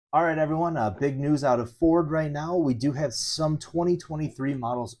All right, everyone. Big news out of Ford right now. We do have some 2023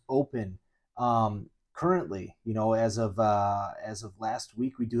 models open currently. As of last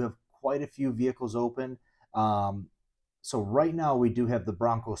week, we do have quite a few vehicles open. Um, so right now, we do have the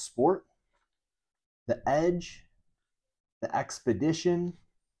Bronco Sport, the Edge, the Expedition,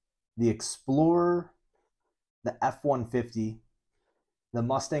 the Explorer, the F-150, the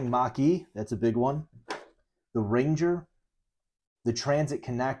Mustang Mach E. That's a big one. The Ranger, the Transit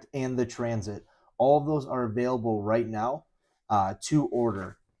Connect, and the Transit. All of those are available right now to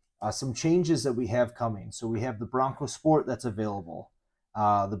order. Some changes that we have coming. So we have the Bronco Sport that's available.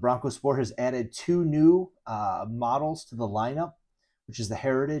 The Bronco Sport has added two new models to the lineup, which is the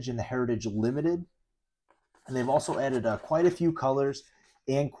Heritage and the Heritage Limited. And they've also added quite a few colors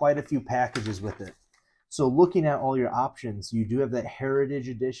and quite a few packages with it. So looking at all your options, you do have that Heritage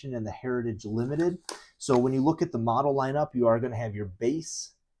Edition and the Heritage Limited. So when you look at the model lineup, you are going to have your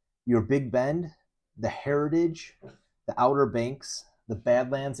base, your Big Bend, the Heritage, the Outer Banks, the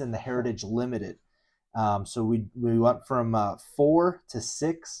Badlands, and the Heritage Limited. So we went from 4 to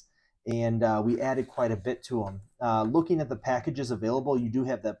 6, and we added quite a bit to them. Looking at the packages available, you do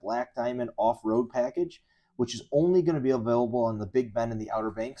have that Black Diamond Off-Road package, which is only going to be available on the Big Bend and the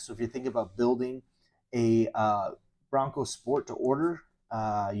Outer Banks. So if you think about building a Bronco Sport to order,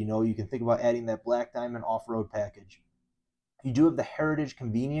 you can think about adding that Black Diamond Off-Road package. You do have the Heritage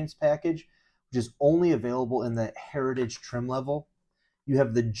Convenience package, which is only available in the Heritage trim level. You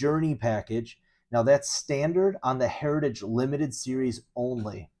have the Journey package. Now that's standard on the Heritage Limited series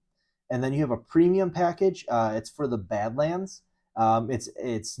only. And then you have a premium package. It's for the Badlands.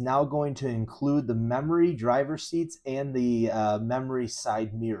 It's now going to include the memory driver seats and the memory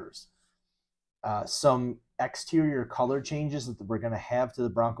side mirrors. Some exterior color changes that we're going to have to the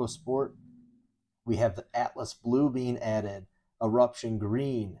Bronco Sport. We have the Atlas Blue being added, Eruption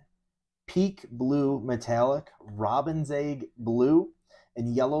Green, Peak Blue Metallic, Robin's Egg Blue,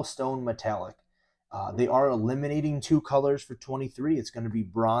 and Yellowstone Metallic. They are eliminating two colors for 23. It's going to be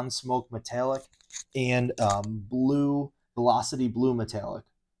Bronze Smoke Metallic and Blue Velocity Blue Metallic.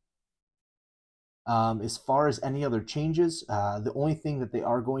 As far as any other changes, the only thing that they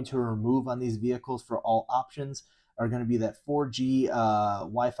are going to remove on these vehicles for all options are going to be that 4G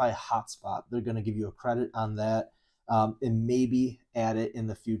Wi-Fi hotspot. They're going to give you a credit on that and maybe add it in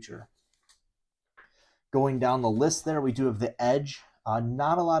the future. Going down the list there, we do have the Edge.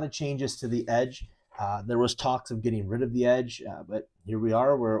 Not a lot of changes to the Edge. There was talks of getting rid of the Edge, but here we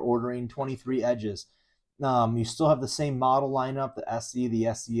are. We're ordering 23 Edges. You still have the same model lineup, the SE,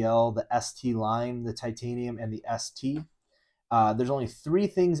 the SEL, the ST line, the Titanium, and the ST. There's only 3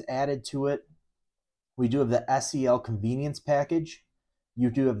 things added to it. We do have the SEL convenience package. You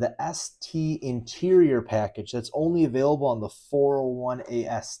do have the ST interior package. That's only available on the 401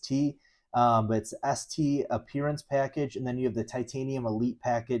 AST, but it's the ST appearance package. And then you have the Titanium Elite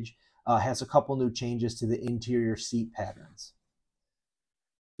package. Has a couple new changes to the interior seat patterns.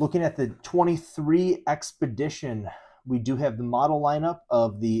 Looking at the 23 Expedition, we do have the model lineup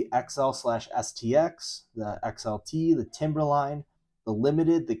of the XL/STX, the XLT, the Timberline, the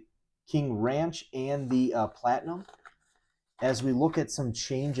Limited, the King Ranch, and the Platinum. As we look at some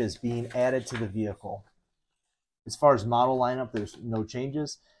changes being added to the vehicle, as far as model lineup, there's no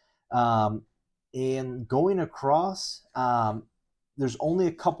changes. And going across, there's only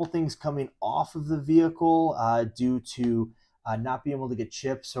a couple things coming off of the vehicle due to not being able to get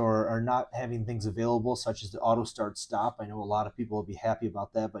chips or not having things available, such as the auto start stop. I know a lot of people will be happy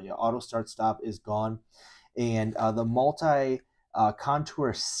about that, but yeah, auto start stop is gone. And the multi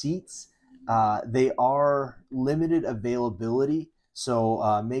contour seats, they are limited availability.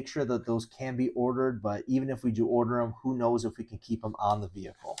 So make sure that those can be ordered. But even if we do order them, who knows if we can keep them on the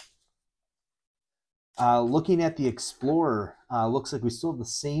vehicle. Looking at the Explorer, looks like we still have the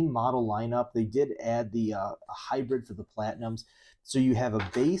same model lineup. They did add the hybrid for the Platinums. So you have a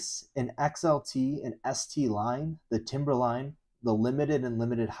base, an XLT, an ST line, the Timberline, the Limited and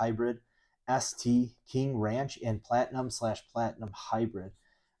Limited Hybrid, ST, King Ranch, and Platinum/Platinum Hybrid.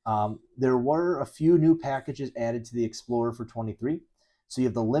 There were a few new packages added to the Explorer for 23. So you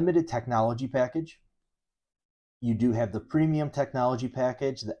have the Limited Technology Package. You do have the Premium Technology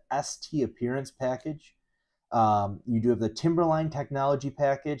Package, the ST Appearance Package. You do have the Timberline Technology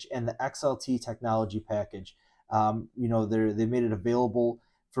Package and the XLT Technology Package. They made it available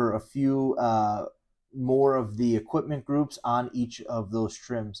for a few more of the equipment groups on each of those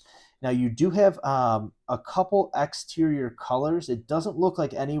trims. Now, you do have a couple exterior colors. It doesn't look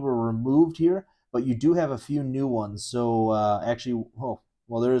like any were removed here, but you do have a few new ones. So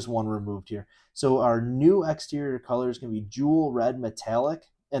there is one removed here. So our new exterior color is going to be Jewel Red Metallic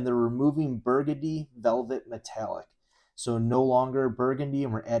and they're removing burgundy velvet metallic. So no longer burgundy,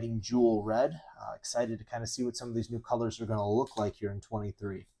 and we're adding jewel red. Excited to kind of see what some of these new colors are going to look like here in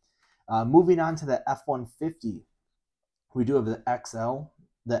 23. Moving on to the F-150, we do have the XL,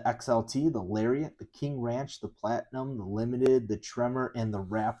 the XLT, the Lariat, the King Ranch, the Platinum, the Limited, the Tremor, and the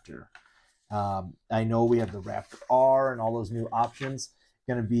Raptor. I know we have the Raptor R and all those new options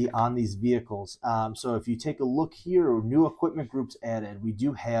going to be on these vehicles. So if you take a look here, new equipment groups added. We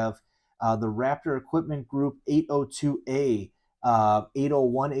do have the Raptor Equipment Group 802A.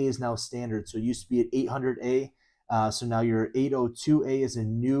 801A is now standard. So it used to be at 800A. So now your 802A is a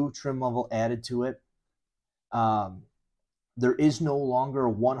new trim level added to it. There is no longer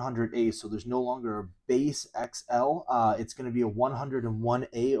a 100A, so there's no longer a base XL. It's going to be a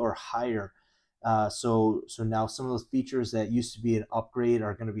 101A or higher. So now some of those features that used to be an upgrade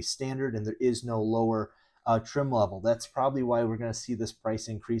are going to be standard, and there is no lower trim level. That's probably why we're going to see this price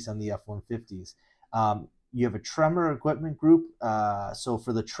increase on the F-150s. You have a Tremor equipment group. So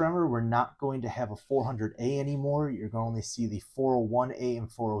for the Tremor, we're not going to have a 400A anymore. You're going to only see the 401A and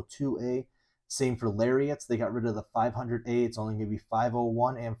 402A. Same for Lariats. They got rid of the 500A. It's only going to be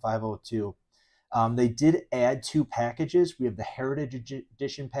 501 and 502. They did add 2 packages. We have the Heritage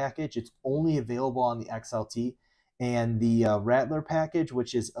Edition package. It's only available on the XLT, and the Rattler package,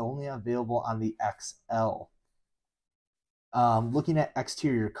 which is only available on the XL. Looking at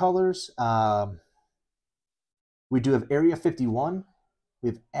exterior colors, we do have Area 51. We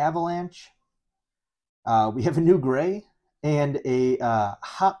have Avalanche. We have a new gray, and a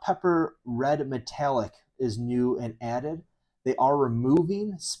hot pepper red metallic is new and added. They are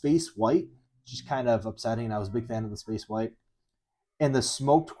removing space white, which is kind of upsetting. I was a big fan of the space white. And the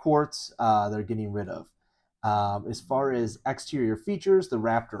smoked quartz, they're getting rid of. As far as exterior features, the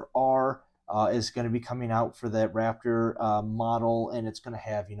Raptor R is going to be coming out for that Raptor model, and it's going to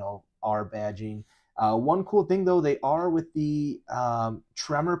have, R badging. One cool thing, though, they are with the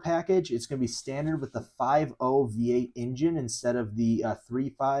Tremor package. It's going to be standard with the 5.0 V8 engine instead of the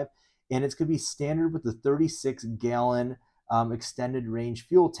 3.5, and it's going to be standard with the 36-gallon extended range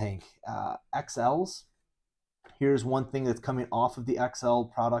fuel tank. XLs, here's one thing that's coming off of the XL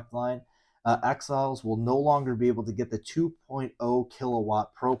product line. XLs will no longer be able to get the 2.0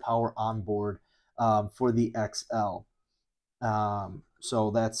 kilowatt Pro Power on board for the XL.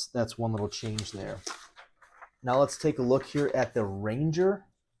 So that's one little change there. Now let's take a look here at the Ranger.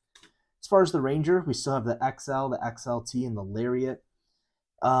 As far as the Ranger, we still have the XL, the XLT, and the Lariat.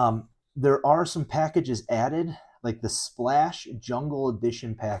 There are some packages added, like the Splash Jungle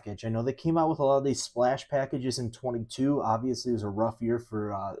Edition package. I know they came out with a lot of these Splash packages in 22. Obviously, it was a rough year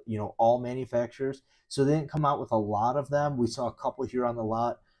for all manufacturers, so they didn't come out with a lot of them. We saw a couple here on the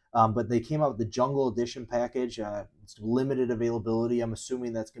lot. But they came out with the Jungle Edition package. It's limited availability. I'm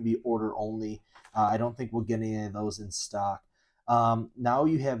assuming that's going to be order only. I don't think we'll get any of those in stock. Now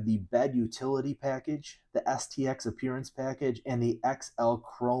you have the Bed Utility package, the STX Appearance package, and the XL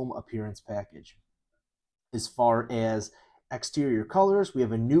Chrome Appearance package. As far as exterior colors, we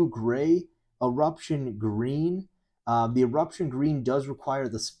have a new gray, Eruption Green. The Eruption Green does require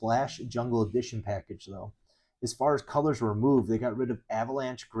the Splash Jungle Edition package, though. As far as colors removed, they got rid of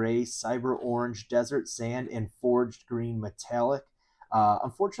Avalanche Gray, Cyber Orange, Desert Sand, and Forged Green Metallic.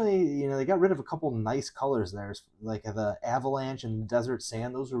 Unfortunately, they got rid of a couple nice colors there, like the Avalanche and Desert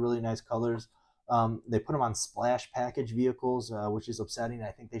Sand. Those are really nice colors. They put them on Splash package vehicles, which is upsetting.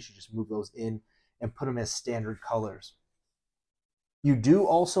 I think they should just move those in and put them as standard colors. You do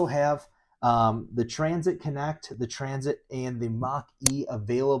also have the Transit Connect, the Transit, and the Mach E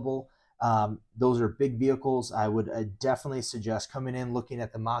available. Those are big vehicles. I would definitely suggest coming in, looking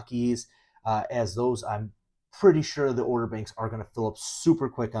at the Mach E's, as those, I'm pretty sure the order banks are going to fill up super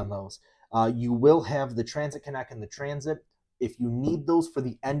quick on those. You will have the Transit Connect and the Transit. If you need those for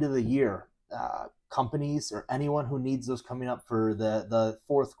the end of the year, companies or anyone who needs those coming up for the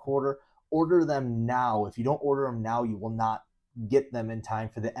fourth quarter, order them now. If you don't order them now, you will not get them in time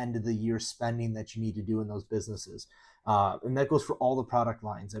for the end of the year spending that you need to do in those businesses. And that goes for all the product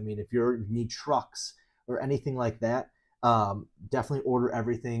lines. I mean, if you need trucks or anything like that, definitely order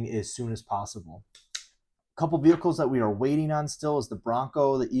everything as soon as possible. A couple vehicles that we are waiting on still is the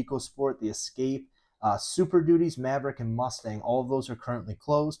Bronco, the EcoSport, the Escape, Super Duties, Maverick, and Mustang. All of those are currently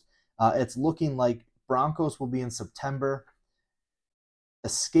closed. It's looking like Broncos will be in September.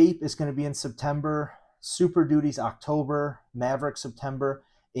 Escape is going to be in September. Super Duties October, Maverick September,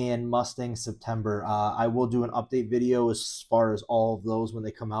 and Mustang September. I will do an update video as far as all of those when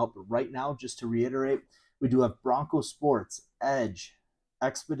they come out. But right now, just to reiterate, we do have Bronco Sports, Edge,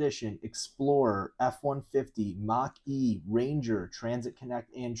 Expedition, Explorer, F-150, Mach E, Ranger, Transit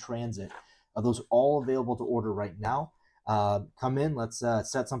Connect, and Transit. Those all available to order right now. Come in, let's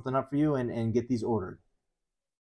set something up for you and get these ordered.